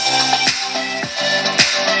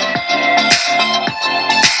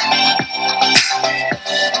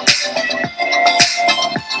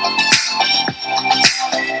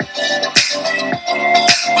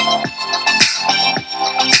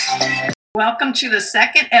welcome to the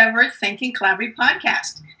second ever Thinking Collaborative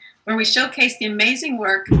podcast, where we showcase the amazing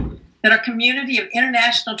work that our community of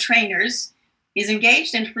international trainers is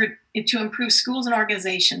engaged in to improve schools and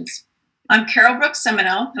organizations. I'm Carol Brooks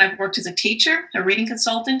Semino, and I've worked as a teacher, a reading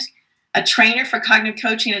consultant, a trainer for cognitive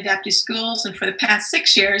coaching and adaptive schools, and for the past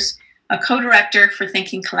 6 years, a co-director for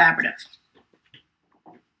Thinking Collaborative.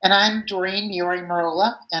 And I'm Doreen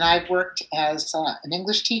Miori-Marola, and I've worked as an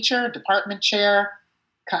English teacher, department chair,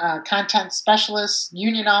 content specialist,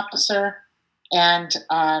 union officer, and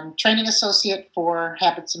training associate for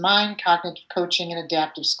Habits of Mind, cognitive coaching, and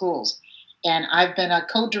adaptive schools. And I've been a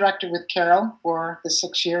co-director with Carol for the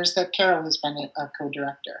 6 years that Carol has been a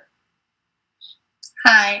co-director.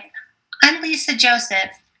 Hi, I'm Lisa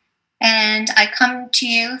Joseph, and I come to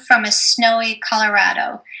you from a snowy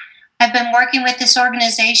Colorado. I've been working with this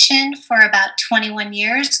organization for about 21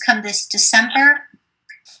 years, come this December,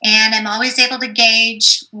 and I'm always able to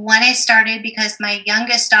gauge when I started because my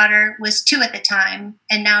youngest daughter was 2 at the time,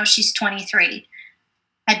 and now she's 23.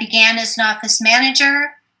 I began as an office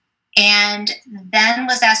manager and then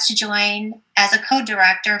was asked to join as a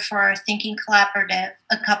co-director for Thinking Collaborative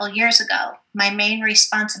a couple years ago. My main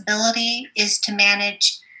responsibility is to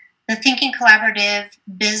manage the Thinking Collaborative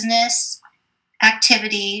business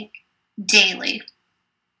activity daily.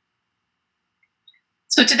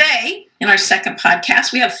 So today, in our second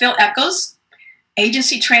podcast, we have Phil Echols,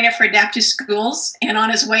 agency trainer for adaptive schools and on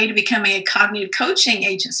his way to becoming a cognitive coaching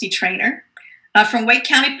agency trainer from Wake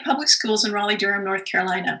County Public Schools in Raleigh-Durham, North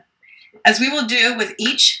Carolina. As we will do with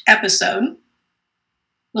each episode,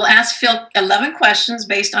 we'll ask Phil 11 questions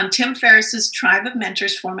based on Tim Ferriss's Tribe of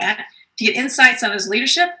Mentors format to get insights on his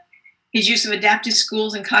leadership, his use of adaptive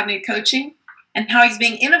schools and cognitive coaching, and how he's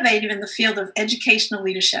being innovative in the field of educational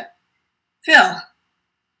leadership. Phil,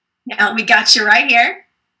 now we got you right here.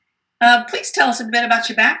 Please tell us a bit about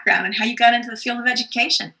your background and how you got into the field of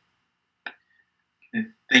education.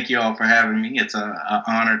 Thank you all for having me. It's an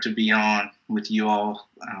honor to be on with you all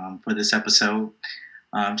for this episode.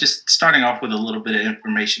 Just starting off with a little bit of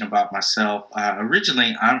information about myself.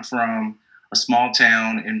 Originally, I'm from a small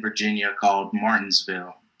town in Virginia called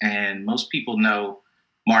Martinsville. And most people know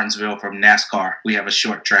Martinsville from NASCAR. We have a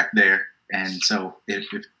short track there. And so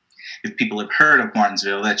if people have heard of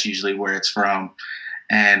Martinsville, that's usually where it's from.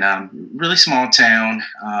 And really small town.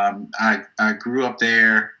 I grew up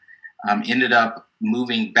there, ended up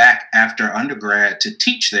moving back after undergrad to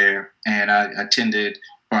teach there. And I attended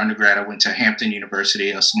for undergrad. I went to Hampton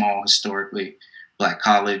University, a small historically Black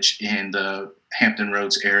college in the Hampton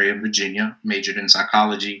Roads area of Virginia, majored in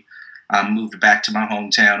psychology. Moved back to my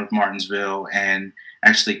hometown of Martinsville and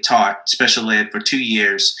actually taught special ed for 2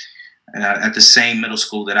 years at the same middle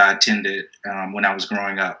school that I attended when I was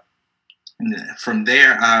growing up. And from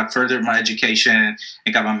there, I furthered my education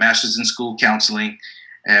and got my master's in school counseling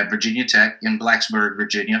at Virginia Tech in Blacksburg,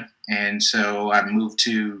 Virginia. And so I moved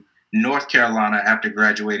to North Carolina after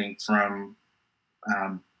graduating from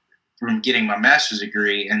getting my master's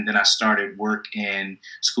degree, and then I started work in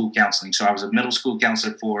school counseling. So I was a middle school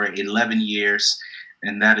counselor for 11 years,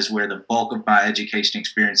 and that is where the bulk of my education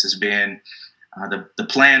experience has been. The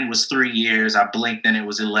plan was 3 years. I blinked and it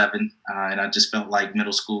was 11, and I just felt like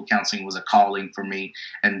middle school counseling was a calling for me,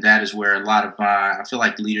 and that is where a lot of my, I feel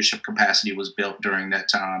like, leadership capacity was built during that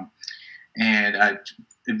time. And I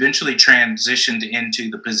eventually transitioned into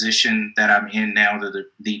the position that I'm in now,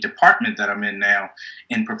 the department that I'm in now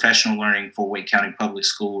in professional learning for Wake County Public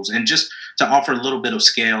Schools. And just to offer a little bit of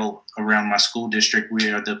scale around my school district,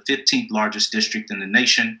 we are the 15th largest district in the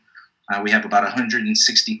nation. We have about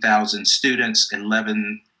 160,000 students,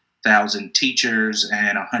 11,000 teachers,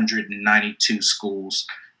 and 192 schools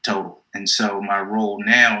total. And so my role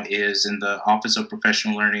now is in the Office of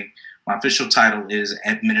Professional Learning. My official title is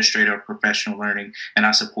Administrator of Professional Learning, and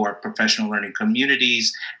I support professional learning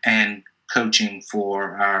communities and coaching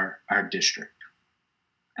for our district.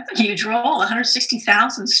 That's a huge role,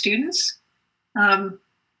 160,000 students,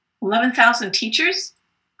 11,000 teachers.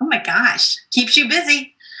 Oh my gosh, keeps you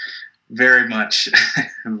busy. Very much,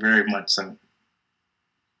 very much so.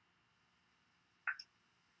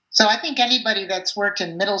 So I think anybody that's worked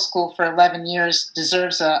in middle school for 11 years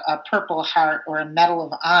deserves a Purple Heart or a Medal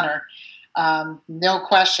of Honor, no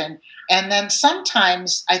question. And then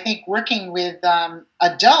sometimes I think working with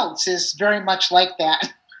adults is very much like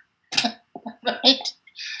that, right?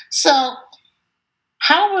 So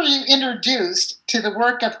how were you introduced to the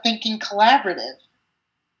work of Thinking Collaborative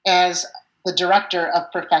as the director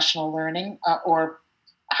of professional learning, or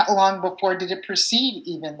how long before did it precede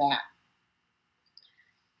even that?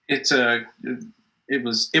 It's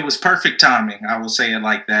it was perfect timing. I will say it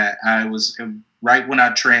like that. I was right when I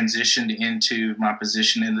transitioned into my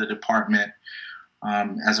position in the department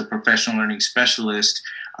as a professional learning specialist.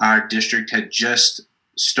 Our district had just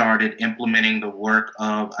started implementing the work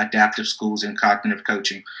of adaptive schools and cognitive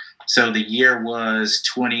coaching. So the year was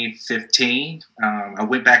 2015. I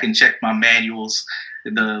went back and checked my manuals,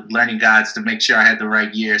 the learning guides, to make sure I had the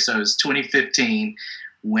right year. So it was 2015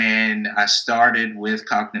 when I started with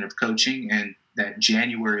cognitive coaching, and that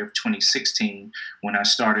January of 2016 when I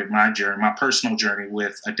started my journey, my personal journey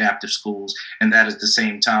with adaptive schools. And that is the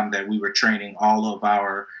same time that we were training all of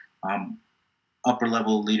our upper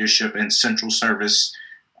level leadership and central service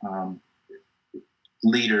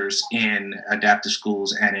leaders in adaptive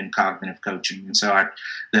schools and in cognitive coaching. And so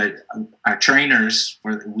our trainers,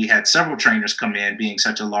 we had several trainers come in, being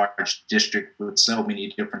such a large district with so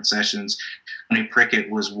many different sessions. Tony Prickett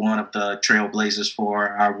was one of the trailblazers for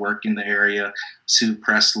our work in the area, Sue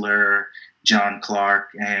Pressler, John Clark,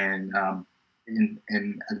 and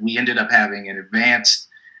we ended up having an advanced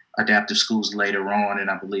adaptive schools later on, and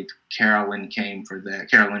I believe Carolyn came for that.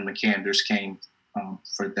 Carolyn McCanders came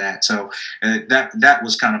for that. So that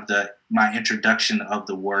was kind of my introduction of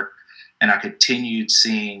the work, and I continued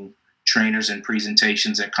seeing trainers and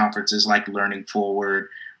presentations at conferences like Learning Forward,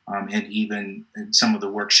 and even some of the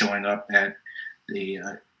work showing up at the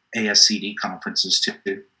ASCD conferences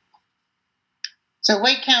too. So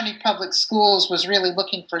Wake County Public Schools was really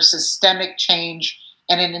looking for systemic change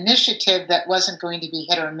and an initiative that wasn't going to be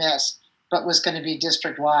hit or miss, but was going to be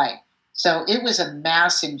district-wide. So it was a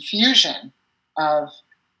mass infusion of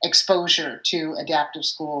exposure to adaptive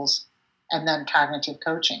schools and then cognitive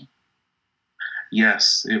coaching.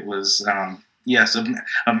 Yes, it was. Yes,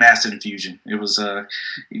 a mass infusion. It was a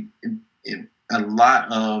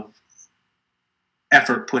lot of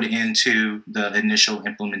effort put into the initial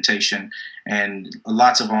implementation, and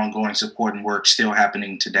lots of ongoing support and work still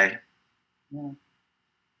happening today. Yeah.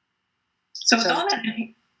 So with all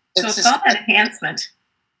that enhancement,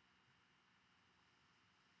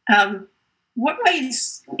 in what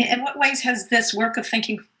ways has this work of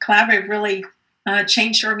thinking collaborative really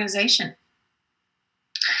changed your organization?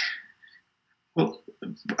 Well,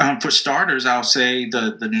 for starters, I'll say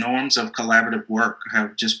the norms of collaborative work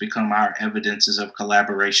have just become our evidences of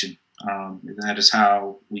collaboration. That is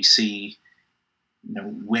how we see,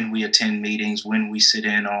 when we attend meetings, when we sit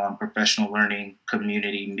in on professional learning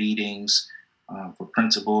community meetings for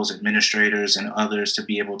principals, administrators, and others, to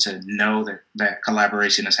be able to know that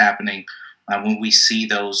collaboration is happening. When we see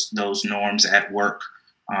those norms at work,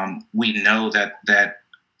 we know that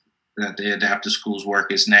the adaptive schools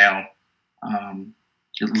work is now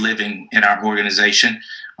living in our organization.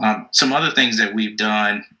 Some other things that we've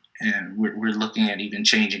done, and we're looking at even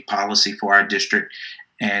changing policy for our district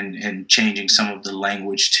and changing some of the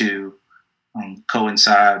language to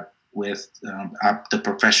coincide with the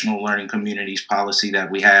professional learning communities policy that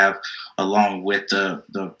we have, along with the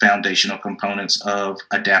foundational components of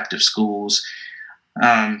adaptive schools.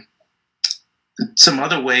 Some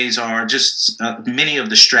other ways are just many of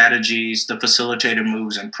the strategies, the facilitator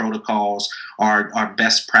moves and protocols are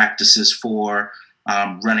best practices for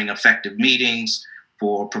running effective meetings,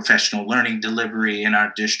 for professional learning delivery in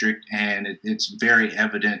our district. And it's very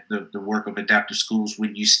evident, the work of adaptive schools,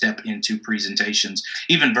 when you step into presentations,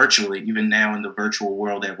 even virtually, even now in the virtual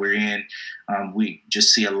world that we're in, we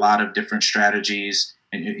just see a lot of different strategies,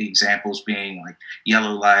 and examples being like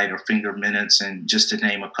yellow light or finger minutes, and just to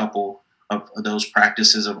name a couple of those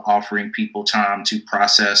practices of offering people time to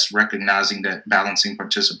process, recognizing that balancing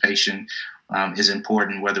participation is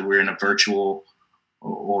important, whether we're in a virtual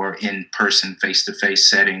or in-person, face-to-face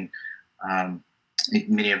setting.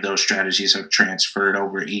 Many of those strategies have transferred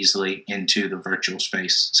over easily into the virtual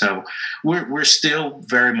space. So we're still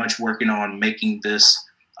very much working on making this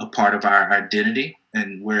a part of our identity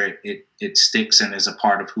and where it sticks and is a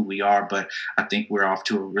part of who we are. But I think we're off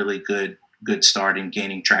to a really good start in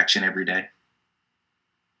gaining traction every day.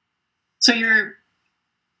 So you're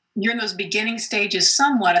in those beginning stages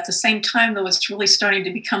somewhat. At the same time, though, it's really starting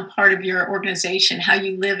to become part of your organization, how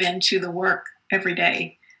you live into the work every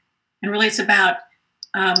day. And really it's about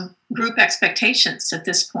group expectations at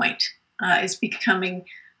this point. It's becoming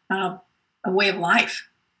a way of life.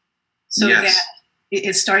 So yes. That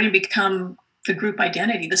it's starting to become the group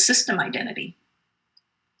identity, the system identity.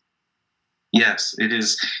 Yes, it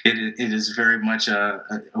is. It is very much a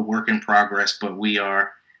work in progress, but we're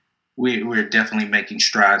definitely making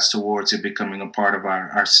strides towards it becoming a part of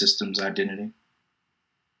our system's identity.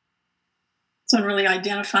 So really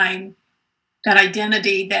identifying that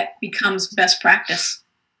identity that becomes best practice.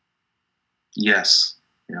 Yes.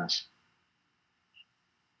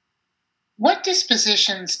 What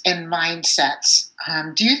dispositions and mindsets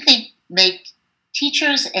do you think make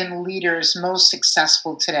teachers and leaders most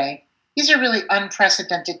successful today? These are really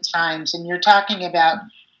unprecedented times, and you're talking about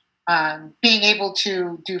being able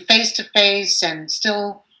to do face to face and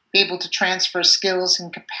still be able to transfer skills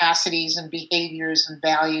and capacities and behaviors and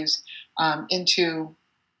values into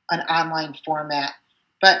an online format.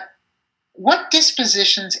 But what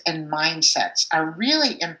dispositions and mindsets are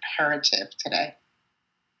really imperative today?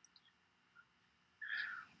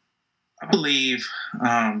 I believe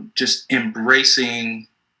just embracing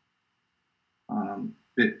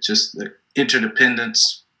just the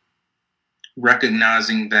interdependence,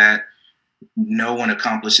 recognizing that no one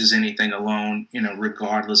accomplishes anything alone,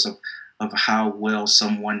 regardless of how well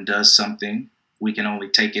someone does something. We can only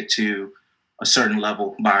take it to a certain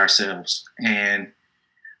level by ourselves. And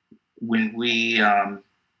when we are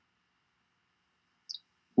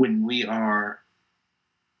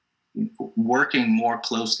working more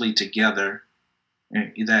closely together,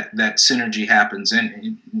 that synergy happens.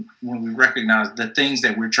 And when we recognize the things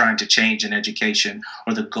that we're trying to change in education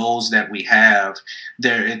or the goals that we have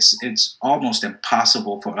there, it's almost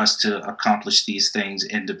impossible for us to accomplish these things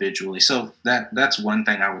individually. So that's one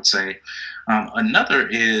thing I would say. Another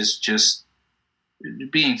is just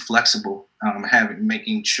being flexible,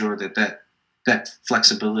 making sure that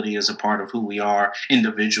flexibility is a part of who we are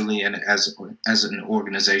individually and as an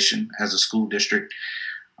organization, as a school district.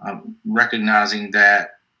 Recognizing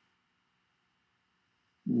that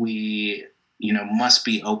we, must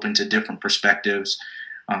be open to different perspectives,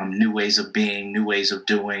 new ways of being, new ways of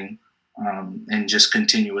doing, and just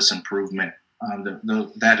continuous improvement.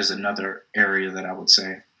 That is another area that I would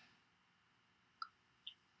say.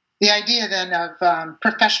 The idea then of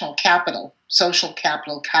professional capital, social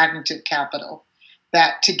capital, cognitive capital,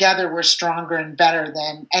 that together we're stronger and better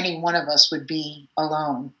than any one of us would be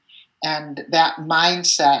alone. And that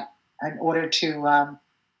mindset, in order to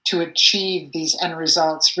achieve these end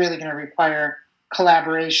results, really going to require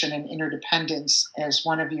collaboration and interdependence as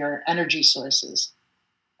one of your energy sources.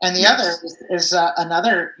 And the other is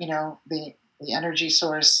another, the energy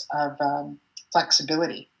source of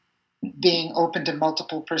flexibility, being open to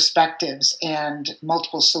multiple perspectives and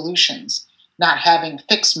multiple solutions, not having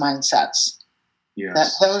fixed mindsets. Yes.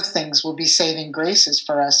 That those things will be saving graces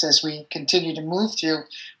for us as we continue to move through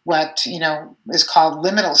what is called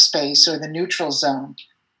liminal space or the neutral zone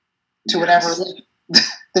to whatever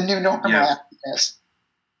the new normal is.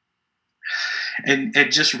 And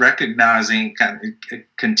just recognizing, kind of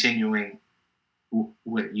continuing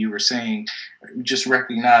what you were saying, just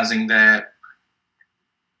recognizing that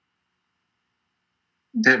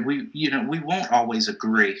we won't always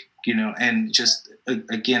agree, and just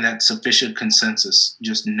again that sufficient consensus,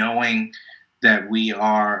 just knowing that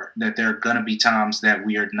that there are going to be times that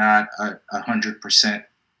we are not 100%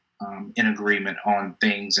 in agreement on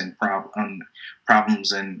things and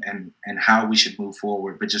problems and how we should move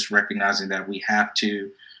forward, but just recognizing that we have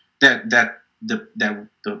to that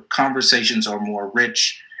the conversations are more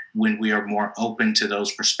rich when we are more open to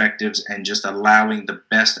those perspectives and just allowing the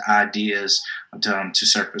best ideas to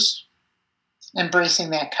surface. Embracing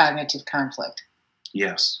that cognitive conflict.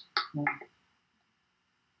 Yes.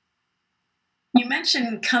 You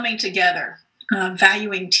mentioned coming together,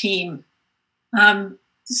 valuing team.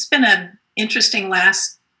 It's been an interesting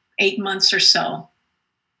last 8 months or so.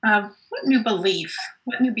 What new belief,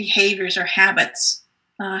 what new behaviors or habits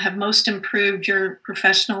have most improved your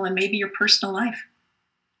professional and maybe your personal life?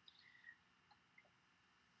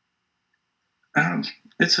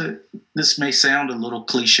 This may sound a little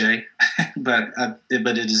cliche, but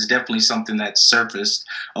it is definitely something that surfaced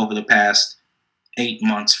over the past 8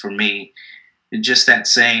 months for me. Just that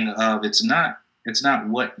saying of it's not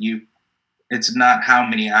how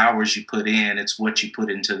many hours you put in, it's what you put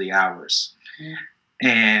into the hours. Mm-hmm.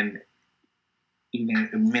 And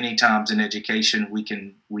many times in education we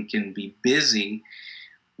can be busy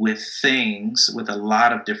with a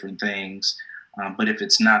lot of different things. But if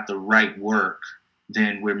it's not the right work,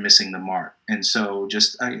 then we're missing the mark. And so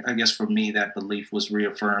I guess for me, that belief was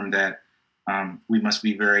reaffirmed that we must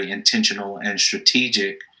be very intentional and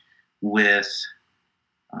strategic with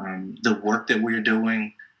the work that we're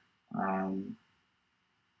doing,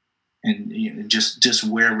 and just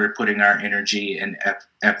where we're putting our energy and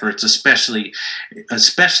efforts, especially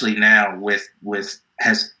now with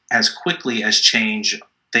as quickly as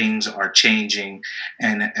things are changing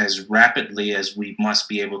and as rapidly as we must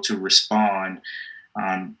be able to respond.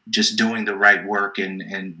 Just doing the right work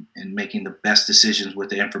and making the best decisions with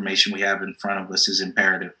the information we have in front of us is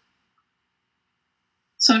imperative.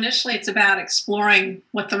 So initially it's about exploring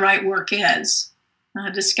what the right work is.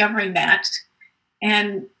 discovering that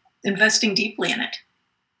and investing deeply in it.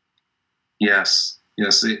 Yes.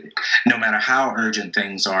 No matter how urgent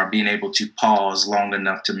things are, being able to pause long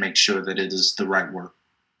enough to make sure that it is the right work.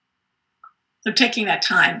 So taking that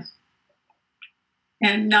time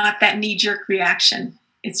and not that knee-jerk reaction.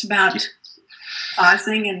 It's about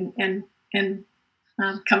pausing and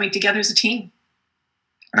coming together as a team.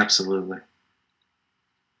 Absolutely.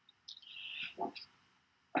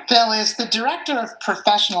 Phil, as the director of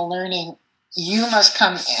professional learning, you must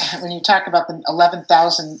come, when you talk about the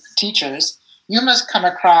 11,000 teachers, you must come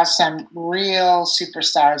across some real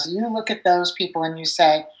superstars. You look at those people and you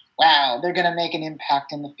say, wow, they're going to make an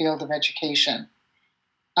impact in the field of education.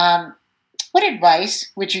 What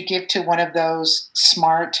advice would you give to one of those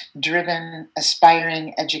smart, driven,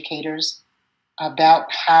 aspiring educators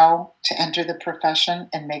about how to enter the profession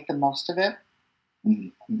and make the most of it?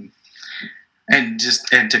 Mm-hmm. And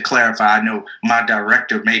to clarify, I know my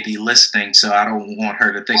director may be listening, so I don't want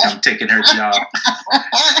her to think I'm taking her job.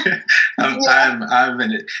 I'm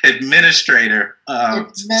an administrator,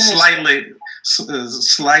 slightly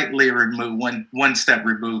removed, one step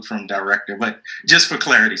removed from director, but just for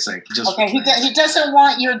clarity's sake. Okay, he doesn't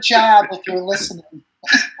want your job if you're listening.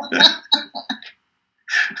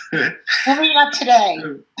 Maybe not today.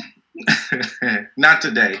 Not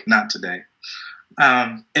today.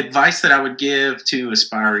 Advice that I would give to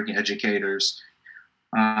aspiring educators,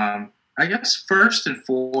 I guess first and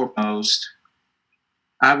foremost,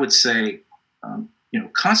 I would say,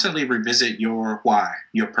 constantly revisit your why,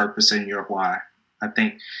 your purpose and your why. I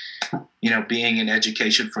think, being in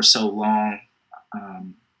education for so long,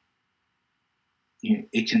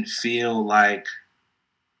 it can feel like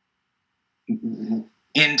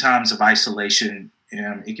in times of isolation,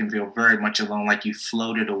 it can feel very much alone, like you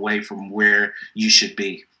floated away from where you should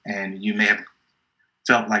be. And you may have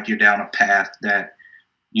felt like you're down a path that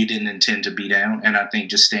you didn't intend to be down. And I think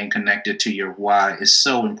just staying connected to your why is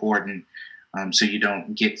so important, so you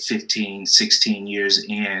don't get 15, 16 years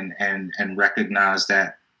in and recognize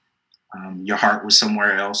that your heart was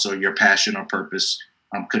somewhere else, or your passion or purpose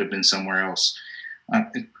could have been somewhere else.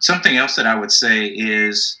 Something else that I would say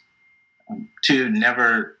is to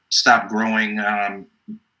never stop growing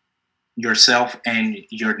yourself and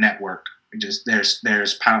your network. Just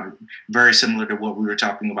there's power, very similar to what we were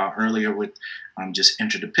talking about earlier with just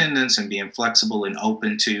interdependence and being flexible and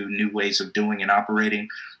open to new ways of doing and operating.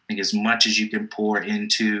 I think as much as you can pour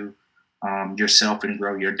into yourself and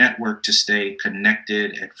grow your network to stay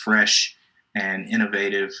connected and fresh and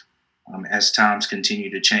innovative as times continue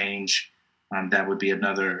to change, that would be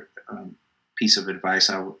another piece of advice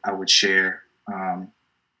I would share.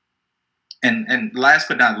 And last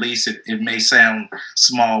but not least, it may sound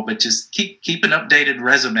small, but just keep an updated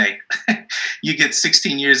resume. You get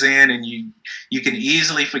 16 years in, and you can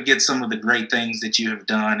easily forget some of the great things that you have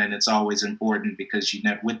done, and it's always important because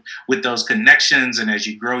with those connections, and as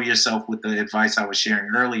you grow yourself with the advice I was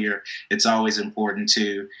sharing earlier, it's always important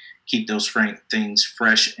to keep those things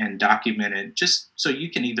fresh and documented, just so you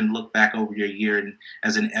can even look back over your year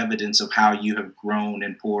as an evidence of how you have grown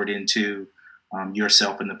and poured into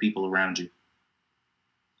yourself and the people around you.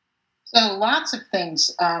 So lots of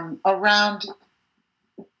things around,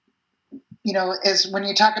 is when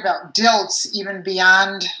you talk about DILTs, even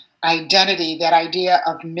beyond identity, that idea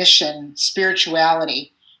of mission,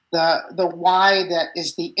 spirituality, the why that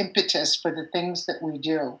is the impetus for the things that we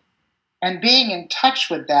do. And being in touch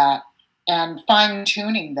with that and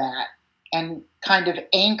fine-tuning that and kind of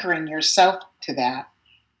anchoring yourself to that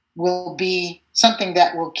will be something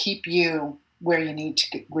that will keep you where you need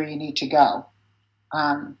to go.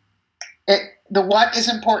 The what is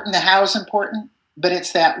important, the how is important, but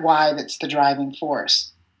it's that why that's the driving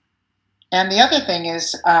force. And the other thing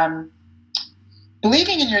is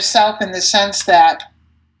believing in yourself in the sense that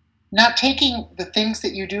not taking the things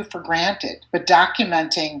that you do for granted, but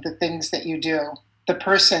documenting the things that you do, the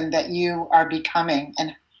person that you are becoming,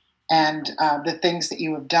 and the things that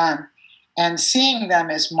you have done, and seeing them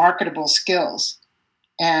as marketable skills,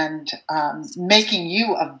 and making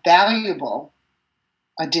you a valuable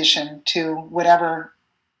addition to whatever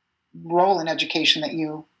role in education that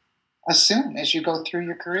you assume as you go through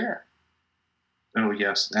your career. Oh,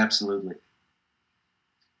 yes, absolutely.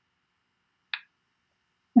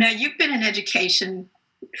 Now, you've been in education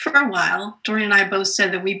for a while. Dorian and I both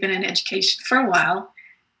said that we've been in education for a while.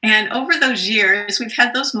 And over those years, we've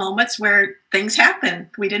had those moments where things happen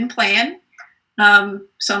we didn't plan.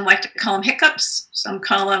 Some like to call them hiccups. Some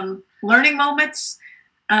call them learning moments.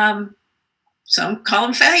 Some call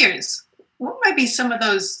them failures. What might be some of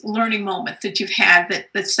those learning moments that you've had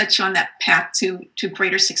that set you on that path to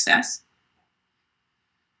greater success?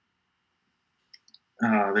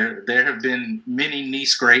 There have been many knee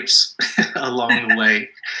scrapes along the way.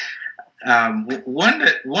 One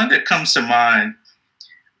that comes to mind.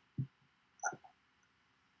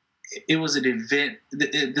 It was an event.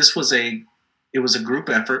 It was a group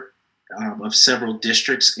effort of several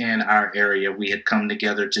districts in our area. We had come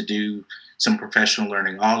together to do some professional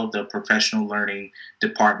learning. All of the professional learning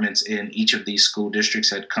departments in each of these school districts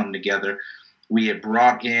had come together. We had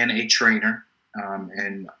brought in a trainer,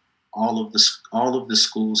 and all of the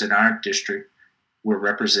schools in our district were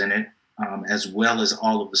represented, as well as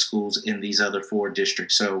all of the schools in these other 4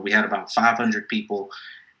 districts. So we had about 500 people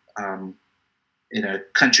in a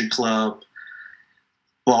country club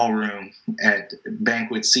ballroom at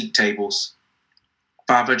banquet seat tables,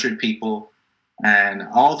 500 people, and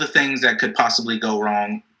all the things that could possibly go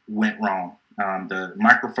wrong went wrong. The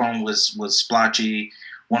microphone was splotchy.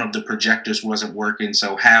 One of the projectors wasn't working,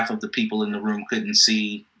 so half of the people in the room couldn't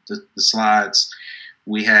see the slides.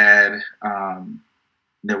 We had,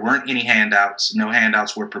 there weren't any handouts. No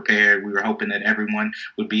handouts were prepared. We were hoping that everyone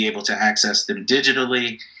would be able to access them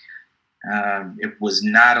digitally. It was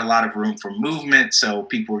not a lot of room for movement, so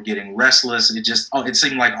people were getting restless. It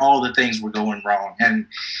seemed like all the things were going wrong.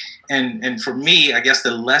 And for me, I guess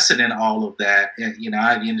the lesson in all of that,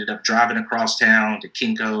 I ended up driving across town to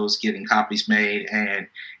Kinko's, getting copies made, and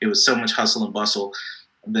it was so much hustle and bustle.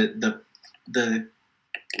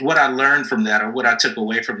 What I learned from that, or what I took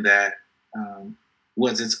away from that,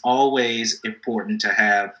 was it's always important to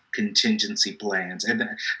have contingency plans. And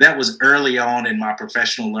that was early on in my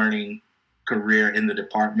professional learning career in the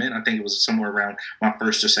department. I think it was somewhere around my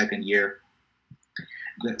first or second year.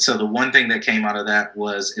 So the one thing that came out of that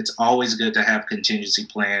was it's always good to have contingency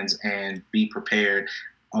plans and be prepared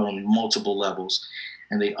on multiple levels.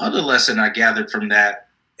 And the other lesson I gathered from that,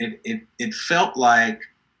 it felt like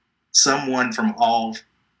someone from all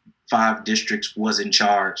 5 districts was in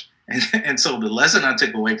charge. And so the lesson I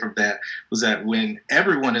took away from that was that when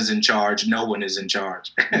everyone is in charge, no one is in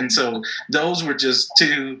charge. And so those were just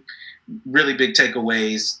 2 really big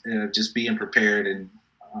takeaways, just being prepared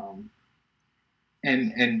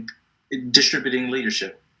and distributing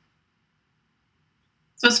leadership.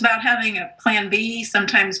 So it's about having a plan B,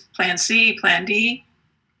 sometimes plan C, plan D,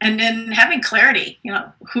 and then having clarity.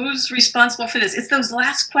 Who's responsible for this? It's those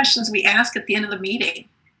last questions we ask at the end of the meeting.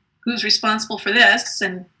 Who's responsible for this,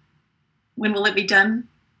 and when will it be done,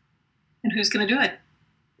 and who's going to do it?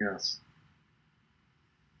 Yes.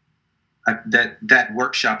 That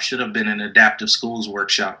workshop should have been an adaptive schools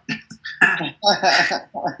workshop.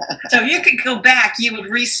 So if you could go back, you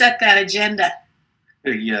would reset that agenda.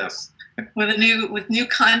 Yes. With new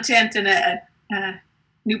content and a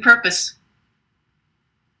new purpose.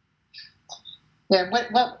 Yeah.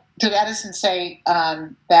 What did Edison say,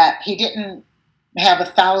 that he didn't have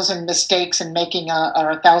 1,000 mistakes and or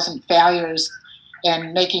 1,000 failures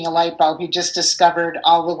and making a light bulb? He just discovered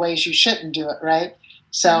all the ways you shouldn't do it, right?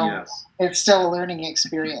 So yes. It's still a learning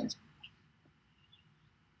experience.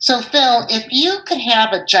 So Phil, if you could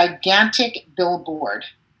have a gigantic billboard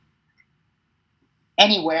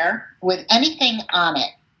anywhere with anything on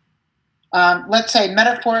it, let's say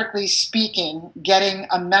metaphorically speaking, getting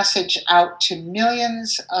a message out to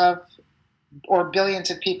millions or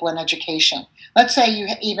billions of people in education. Let's say you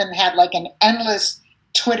even had like an endless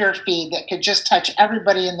Twitter feed that could just touch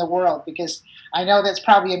everybody in the world, because I know that's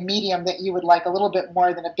probably a medium that you would like a little bit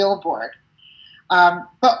more than a billboard.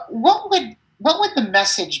 But what would the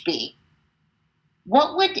message be?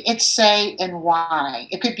 What would it say and why?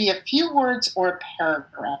 It could be a few words or a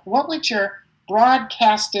paragraph. What would your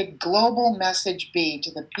broadcasted global message be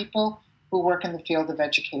to the people who work in the field of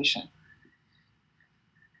education?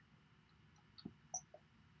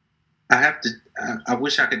 I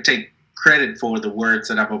wish I could take credit for the words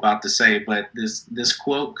that I'm about to say, but this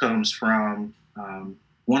quote comes from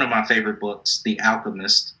one of my favorite books, The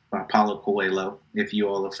Alchemist, by Paulo Coelho, if you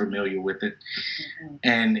all are familiar with it. Mm-hmm.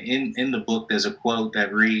 And in the book, there's a quote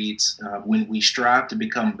that reads, when we strive to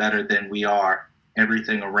become better than we are,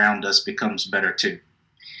 everything around us becomes better too.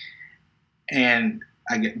 And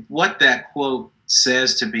what that quote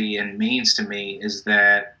says to me and means to me is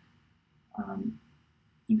that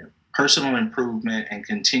personal improvement and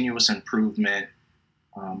continuous improvement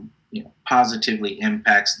positively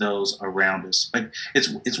impacts those around us. Like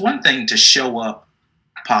it's one thing to show up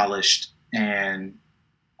polished and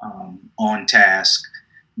on task,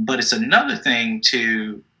 but it's another thing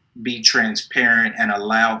to be transparent and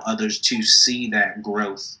allow others to see that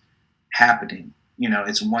growth happening.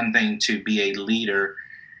 It's one thing to be a leader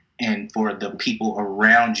and for the people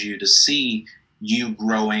around you to see you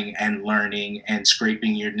growing and learning and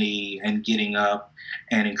scraping your knee and getting up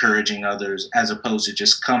and encouraging others, as opposed to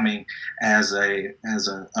just coming as a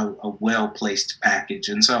well placed package.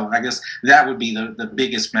 And so I guess that would be the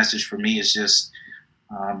biggest message for me, is just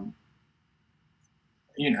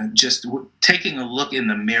just taking a look in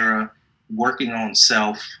the mirror, working on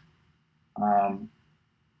self.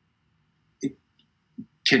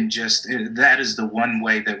 That is the one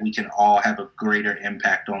way that we can all have a greater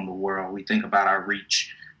impact on the world. We think about our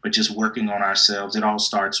reach, but just working on ourselves, it all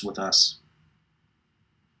starts with us.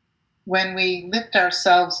 When we lift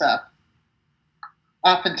ourselves up,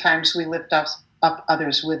 oftentimes we lift up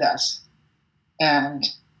others with us. And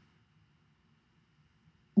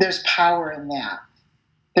there's power in that.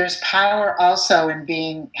 There's power also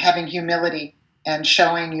in having humility and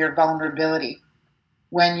showing your vulnerability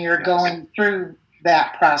when you're going through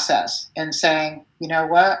that process and saying, you know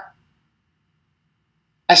what?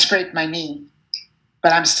 I scraped my knee,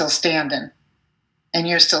 but I'm still standing. And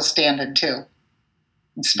you're still standing too.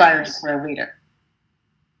 Inspiring for a leader.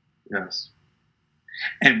 Yes.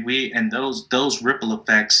 And those ripple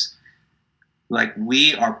effects, like,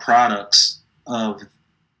 we are products of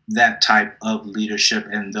that type of leadership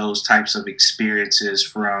and those types of experiences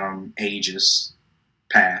from ages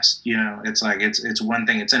past. It's like it's one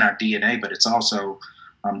thing, it's in our DNA, but it's also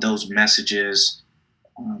those messages,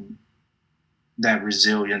 that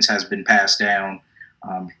resilience has been passed down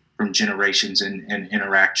from generations and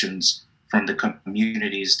interactions from the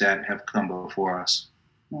communities that have come before us.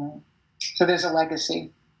 Mm-hmm. So there's a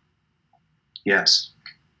legacy. Yes.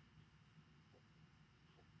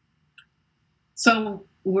 So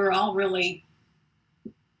we're all really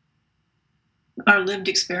our lived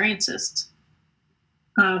experiences,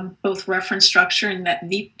 both reference structure and that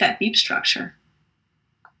deep structure.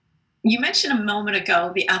 You mentioned a moment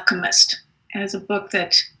ago The Alchemist as a book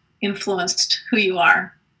that influenced who you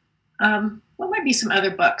are. What might be some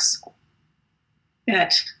other books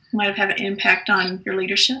that might have had an impact on your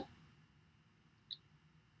leadership?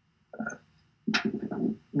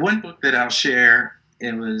 One book that I'll share,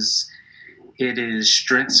 it is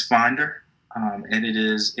Strengths Finder, and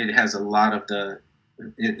it has a lot of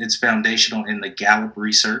it's foundational in the Gallup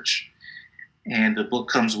research, and the book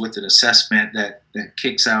comes with an assessment that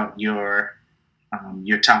kicks out your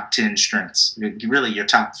top 10 strengths, really your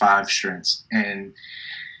top 5 strengths, and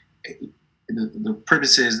the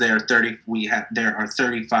purpose is there are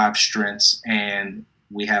 35 strengths, and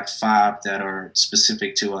we have 5 that are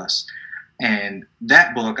specific to us. And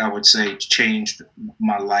that book, I would say, changed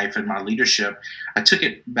my life and my leadership. I took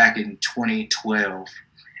it back in 2012.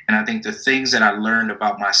 And I think the things that I learned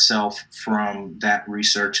about myself from that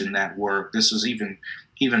research and that work, this was even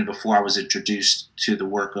before I was introduced to the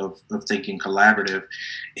work of Thinking Collaborative,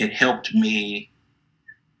 it helped me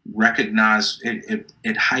recognize,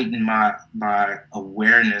 it heightened my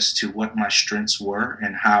awareness to what my strengths were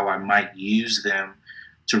and how I might use them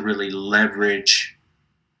to really leverage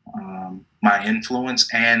my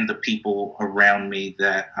influence and the people around me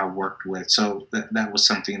that I worked with. So that was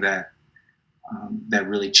something that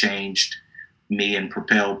really changed me and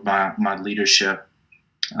propelled my leadership.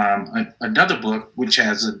 Another book, which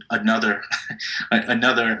has another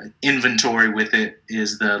inventory with it,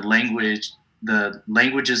 is the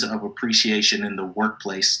Languages of Appreciation in the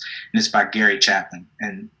Workplace, and it's by Gary Chapman.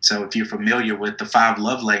 And so if you're familiar with the 5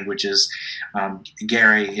 love languages,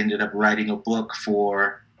 Gary ended up writing a book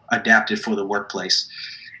adapted for the workplace.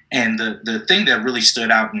 And the thing that really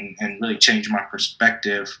stood out and really changed my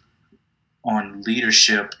perspective on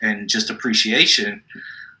leadership and just appreciation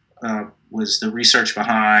was the research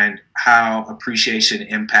behind how appreciation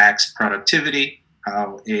impacts productivity,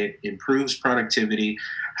 how it improves productivity,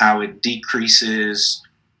 how it decreases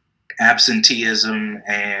absenteeism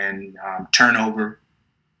and turnover.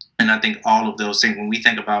 And I think all of those things, when we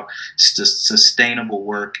think about sustainable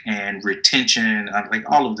work and retention, like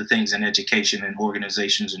all of the things in education and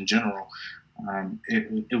organizations in general,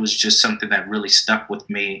 it was just something that really stuck with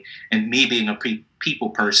me. And me being a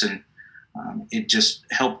people person, it just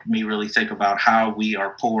helped me really think about how we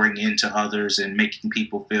are pouring into others and making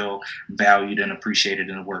people feel valued and appreciated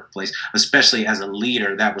in the workplace. Especially as a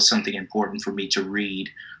leader, that was something important for me to read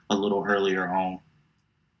a little earlier on.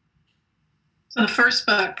 So the first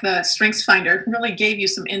book, The Strengths Finder, really gave you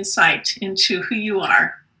some insight into who you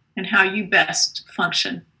are and how you best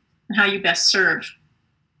function and how you best serve.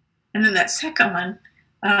 And then that second one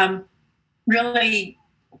really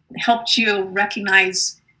helped you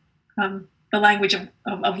recognize the language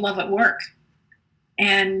of love at work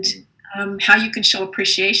and how you can show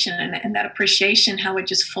appreciation, and that appreciation, how it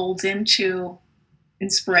just folds into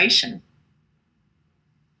inspiration.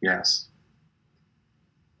 Yes.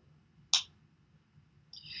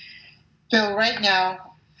 Phil, right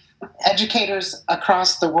now, educators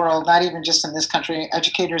across the world, not even just in this country,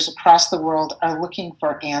 educators across the world are looking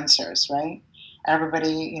for answers, right?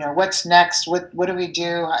 Everybody, what's next? What do we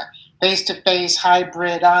do? Face to face,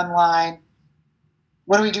 hybrid, online.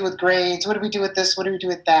 What do we do with grades? What do we do with this? What do we do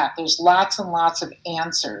with that? There's lots and lots of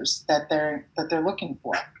answers that they're looking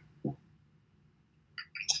for.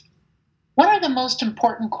 What are the most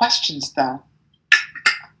important questions, though?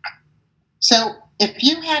 So if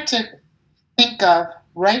you had to think of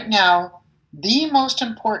right now the most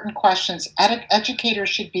important questions educators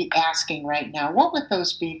should be asking right now, what would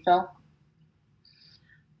those be, Phil?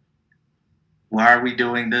 Why are we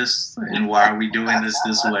doing this, and why are we doing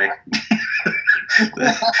this way?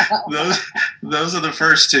 those are the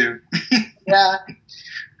first two. Yeah,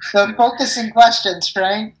 the focusing questions,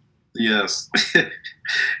 right? Yes.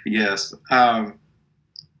 Yes. Another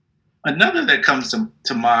that comes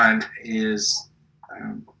to mind is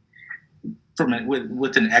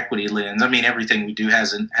with an equity lens. I mean, everything we do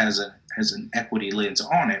has an equity lens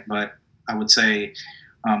on it, but I would say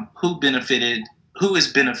who is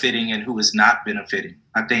benefiting, and who is not benefiting.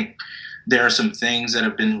 I think there are some things that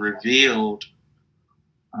have been revealed,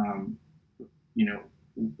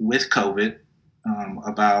 with COVID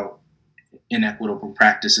about inequitable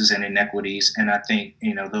practices and inequities, and I think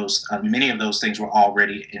those many of those things were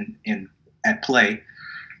already in at play,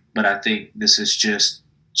 but I think this has just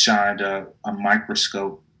shined a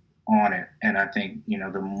microscope on it. And I think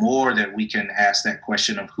the more that we can ask that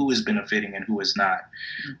question of who is benefiting and who is not,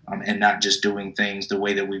 and not just doing things the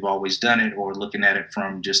way that we've always done it, or looking at it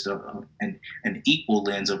from just an equal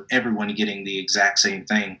lens of everyone getting the exact same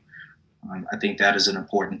thing. I think that is an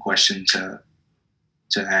important question to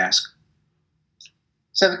ask.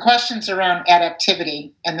 So the questions around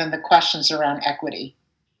adaptivity, and then the questions around equity,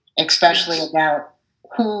 especially Yes. about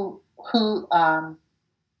who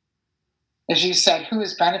as you said, who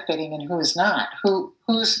is benefiting and who is not,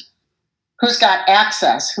 who's got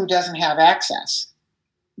access, who doesn't have access,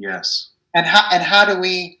 Yes. and how do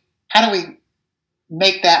we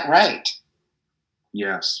make that right?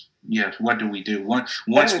 Yes. Yes. What do we do? Once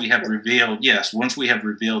we have revealed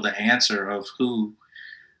the answer of who's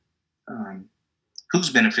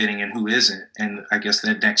benefiting and who isn't, and I guess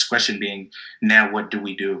the next question being, now what do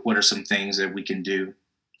we do? What are some things that we can do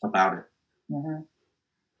about it? Mm-hmm.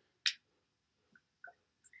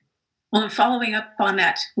 Well, and following up on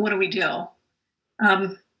that, what do we do?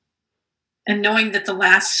 And knowing that the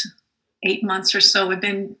last 8 months or so have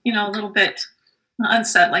been, a little bit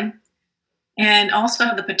unsettling, and also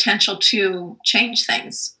have the potential to change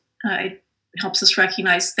things. It helps us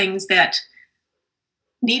recognize things that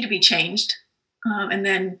need to be changed, and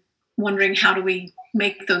then wondering how do we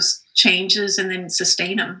make those changes and then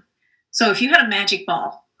sustain them. So if you had a magic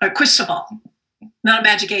ball, or crystal ball, not a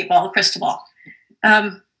magic 8-ball, a crystal ball,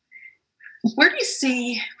 where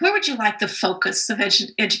would you like the focus of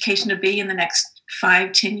education to be in the next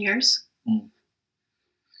 5-10 years?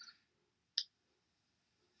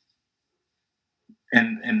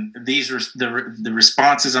 And these are the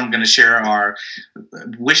responses I'm going to share are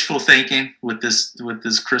wishful thinking with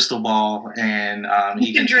this crystal ball, and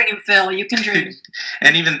you can dream, Phil. You can dream,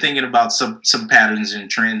 and even thinking about some patterns and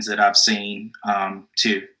trends that I've seen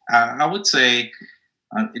too. I would say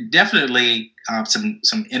definitely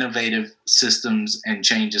some innovative systems and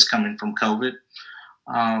changes coming from COVID.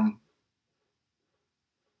 I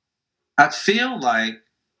feel like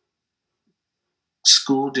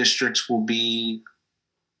school districts will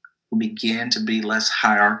begin to be less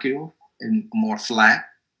hierarchical and more flat,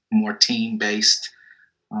 more team-based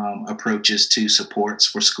approaches to supports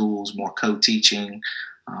for schools, more co-teaching,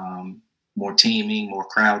 more teaming, more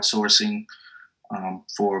crowdsourcing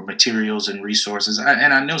for materials and resources.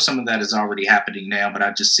 And I know some of that is already happening now, but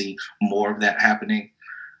I just see more of that happening.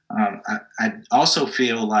 I also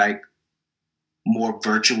feel like more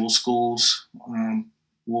virtual schools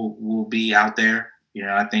will be out there.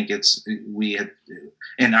 I think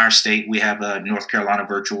in our state, we have North Carolina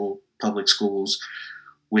Virtual Public Schools,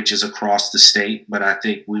 which is across the state, but I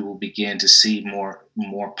think we will begin to see more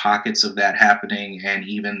pockets of that happening, and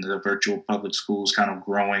even the virtual public schools kind of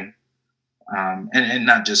growing, and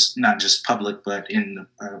not just public, but in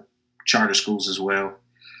charter schools as well.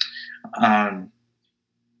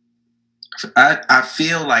 I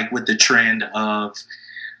feel like with the trend of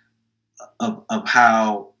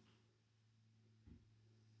how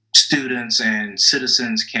students and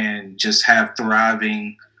citizens can just have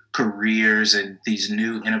thriving careers and these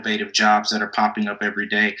new innovative jobs that are popping up every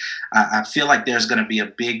day, I feel like there's going to be a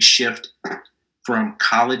big shift from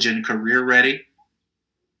college and career ready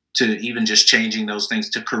even just changing those things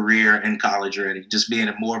to career and college ready, just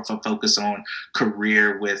being more of a focus on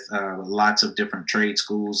career with lots of different trade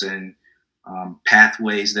schools and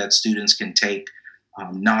pathways that students can take,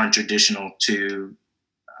 non-traditional to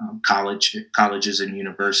colleges and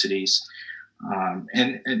universities.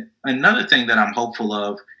 And another thing that I'm hopeful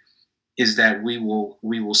of is that we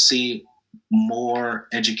will see more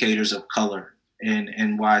educators of color.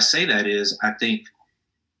 And why I say that is I think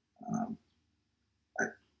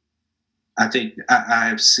I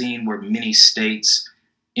have seen where many states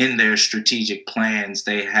in their strategic plans,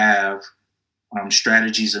 they have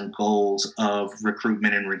strategies and goals of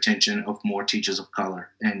recruitment and retention of more teachers of color,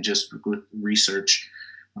 and just with research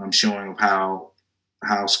showing of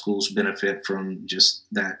how schools benefit from just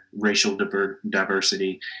that racial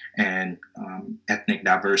diversity and ethnic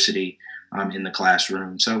diversity in the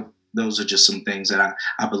classroom. So those are just some things that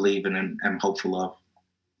I believe in and am hopeful of.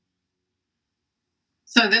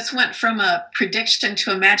 So this went from a prediction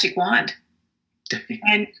to a magic wand.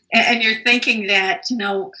 and you're thinking that,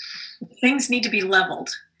 things need to be leveled.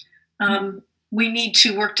 We need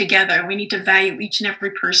to work together. We need to value each and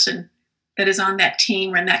every person that is on that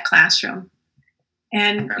team or in that classroom.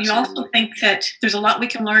 And Absolutely. You also think that there's a lot we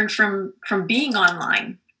can learn from being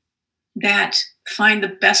online, that find the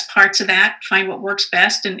best parts of that, find what works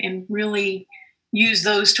best, and really use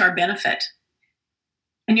those to our benefit.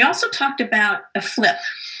 And you also talked about a flip.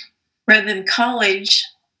 Rather than college,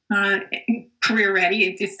 career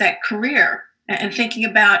ready, it's that career, and thinking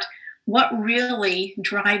about what really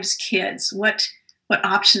drives kids, what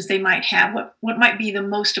options they might have, what might be the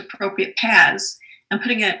most appropriate paths, and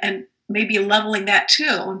putting it, and maybe leveling that too,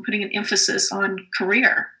 and putting an emphasis on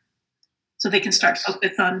career, so they can start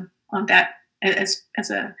focus on that as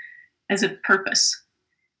a purpose.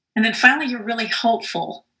 And then finally, you're really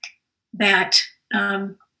hopeful that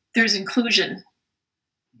there's inclusion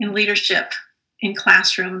in leadership in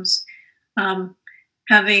classrooms,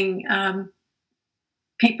 having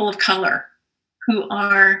people of color who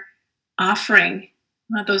are offering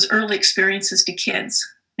those early experiences to kids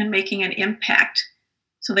and making an impact,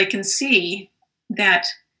 so they can see that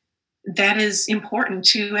is important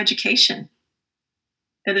to education,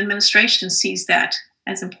 that administration sees that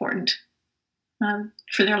as important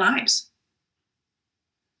for their lives.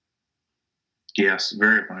 Yes,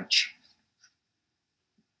 very much.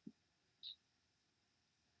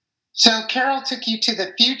 So Carol took you to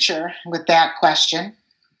the future with that question.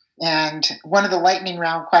 And one of the lightning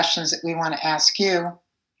round questions that we want to ask you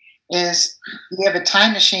is, you have a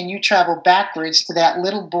time machine, you travel backwards to that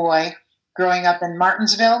little boy growing up in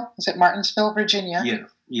Martinsville. Is it Martinsville, Virginia? Yeah.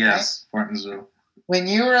 Yes, right? Martinsville. When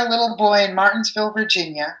you were a little boy in Martinsville,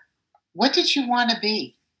 Virginia, what did you want to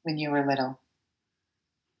be when you were little?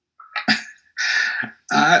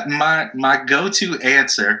 My go-to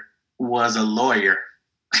answer was a lawyer.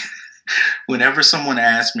 Whenever someone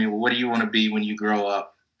asked me, well, what do you want to be when you grow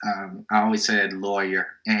up? I always said lawyer.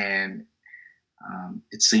 And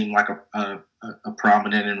it seemed like a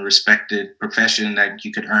prominent and respected profession that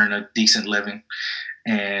you could earn a decent living.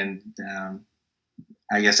 And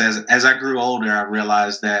I guess as I grew older, I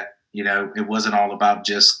realized that, it wasn't all about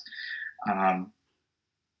just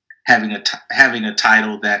having a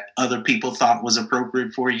title that other people thought was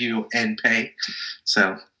appropriate for you and pay.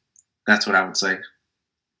 So that's what I would say.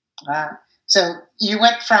 So you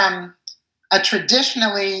went from a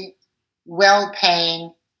traditionally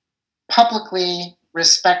well-paying, publicly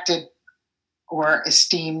respected or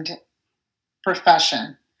esteemed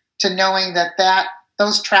profession to knowing that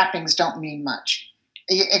those trappings don't mean much.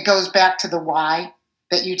 It goes back to the why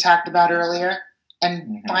that you talked about earlier,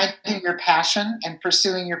 and finding your passion and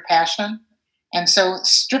pursuing your passion. And so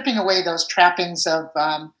stripping away those trappings of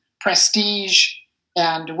prestige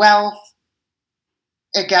and wealth,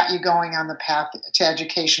 it got you going on the path to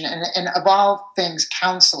education, and of all things,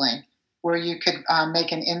 counseling, where you could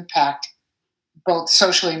make an impact both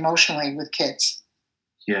socially, emotionally with kids.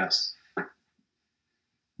 Yes.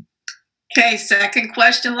 Okay, second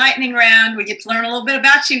question, lightning round. We get to learn a little bit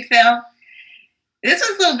about you, Phil. This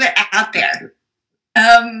is a little bit out there.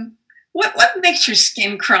 What makes your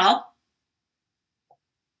skin crawl?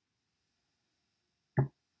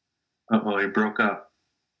 Uh-oh, it broke up.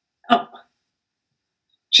 Oh.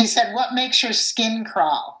 She said, what makes your skin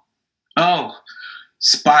crawl? Oh,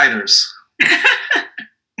 spiders.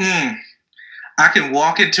 I can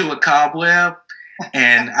walk into a cobweb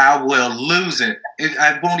and I will lose it.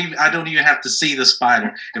 I don't even have to see the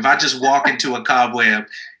spider. If I just walk into a cobweb,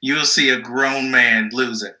 you'll see a grown man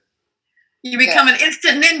lose it. You become an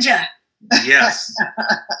instant ninja. Yes.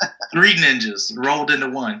 3 ninjas rolled into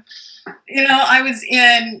one. I was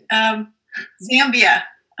in Zambia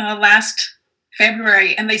last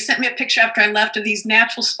February, and they sent me a picture after I left of these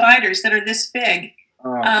natural spiders that are this big.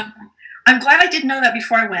 I'm glad I didn't know that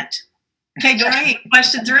before I went. Okay, Doreen,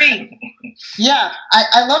 question 3. Yeah,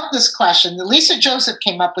 I love this question. Lisa Joseph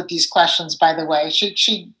came up with these questions, by the way.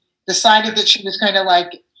 She decided that she was going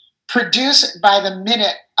to produce by the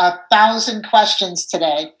minute 1,000 questions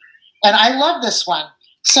today. And I love this one.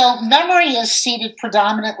 So memory is seated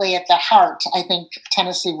predominantly at the heart, I think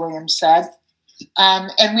Tennessee Williams said.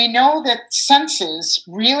 And we know that senses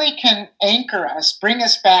really can anchor us, bring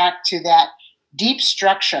us back to that deep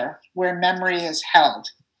structure where memory is held.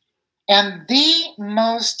 And the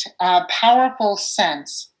most powerful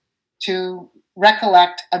sense to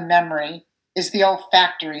recollect a memory is the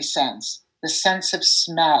olfactory sense, the sense of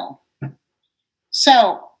smell.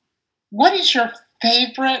 So, what is your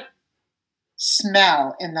favorite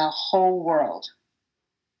smell in the whole world?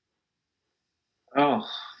 Oh,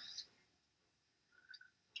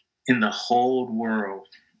 in the whole world.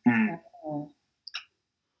 Mm-hmm.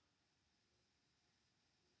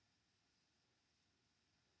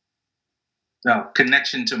 No,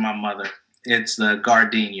 connection to my mother. It's the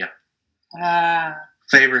gardenia.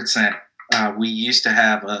 Favorite scent. We used to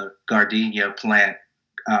have a gardenia plant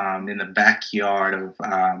in the backyard of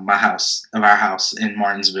our house in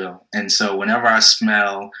Martinsville. And so whenever I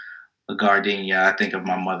smell a gardenia, I think of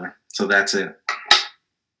my mother. So that's it.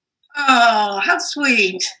 Oh, how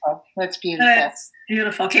sweet. That's beautiful. That's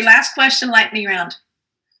beautiful. Okay, last question, lightning round.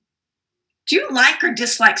 Do you like or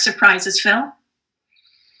dislike surprises, Phil?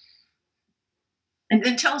 And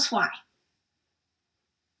then tell us why.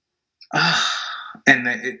 And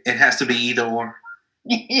it has to be either or.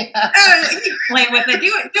 Yeah. Play with it.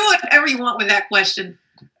 Do whatever you want with that question.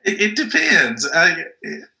 It depends.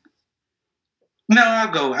 No,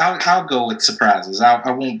 I'll go with surprises. I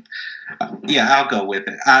won't. Yeah, I'll go with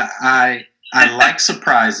it. I like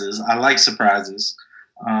surprises. I like surprises.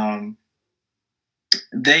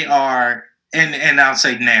 They are. And I'll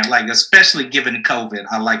say now, especially given COVID,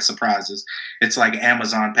 I like surprises. It's like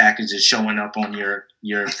Amazon packages showing up on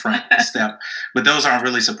your front step, but those aren't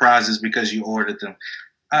really surprises because you ordered them.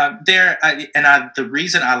 The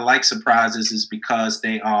reason I like surprises is because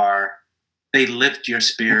they lift your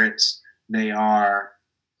spirits. They are,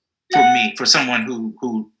 for me, for someone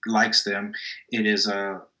who likes them, it's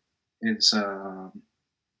a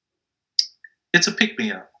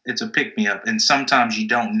pick-me-up. It's a pick-me-up, and sometimes you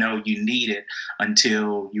don't know you need it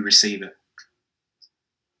until you receive it.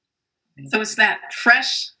 So it's that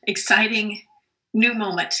fresh, exciting, new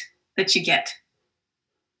moment that you get.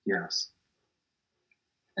 Yes.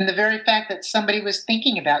 And the very fact that somebody was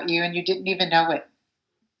thinking about you and you didn't even know it.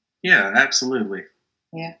 Yeah, absolutely.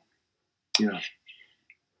 Yeah. Yeah.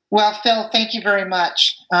 Well, Phil, thank you very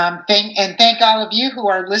much. Thank all of you who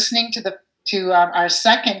are listening to our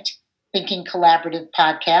second Thinking Collaborative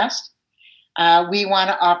podcast. We want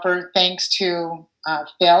to offer thanks to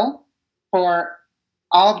Phil for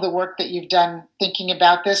all of the work that you've done thinking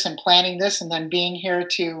about this and planning this and then being here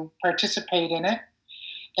to participate in it.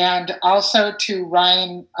 And also to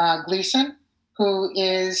Ryan Gleason, who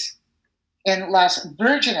is in Las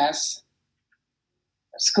Virgenes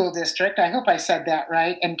School District. I hope I said that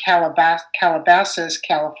right, in Calabasas,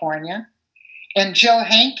 California. And Jill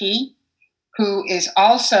Hankey, who is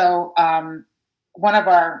also one of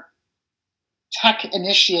our tech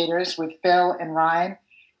initiators with Phil and Ryan.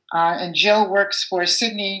 And Jill works for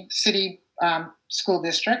Sydney City School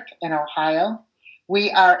District in Ohio.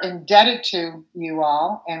 We are indebted to you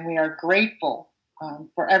all, and we are grateful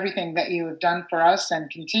for everything that you have done for us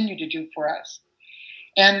and continue to do for us.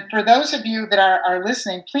 And for those of you that are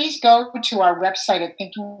listening, please go to our website at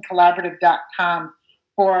thinkingcollaborative.com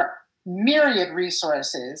for myriad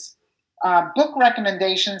resources. Book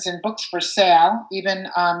recommendations and books for sale. Even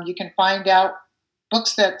you can find out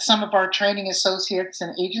books that some of our training associates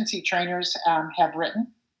and agency trainers have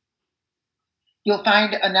written. You'll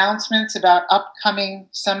find announcements about upcoming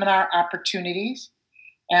seminar opportunities.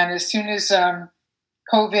 And as soon as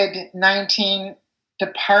COVID-19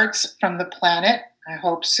 departs from the planet, I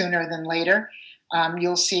hope sooner than later,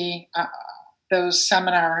 you'll see those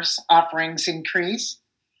seminars offerings increase.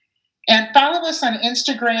 And follow us on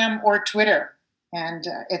Instagram or Twitter. And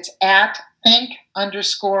it's at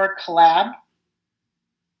think_collab.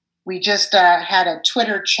 We just had a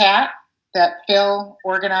Twitter chat that Phil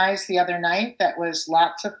organized the other night that was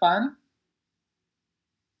lots of fun.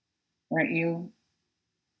 Weren't you?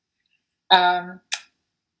 And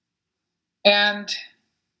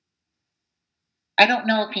I don't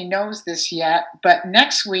know if he knows this yet, but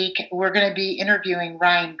next week we're going to be interviewing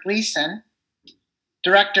Ryan Gleason,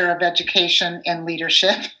 Director of Education and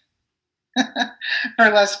Leadership. for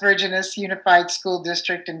Las Virgenes Unified School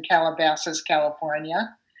District in Calabasas,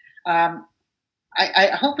 California. I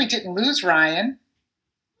hope we didn't lose Ryan,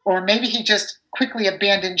 or maybe he just quickly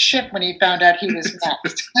abandoned ship when he found out he was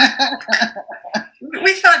next.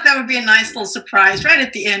 We thought that would be a nice little surprise right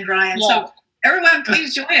at the end, Ryan. Yeah. So everyone,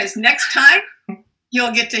 please join us. Next time,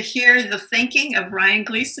 you'll get to hear the thinking of Ryan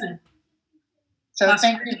Gleason. So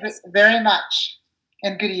thank you very much,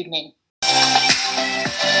 and good evening.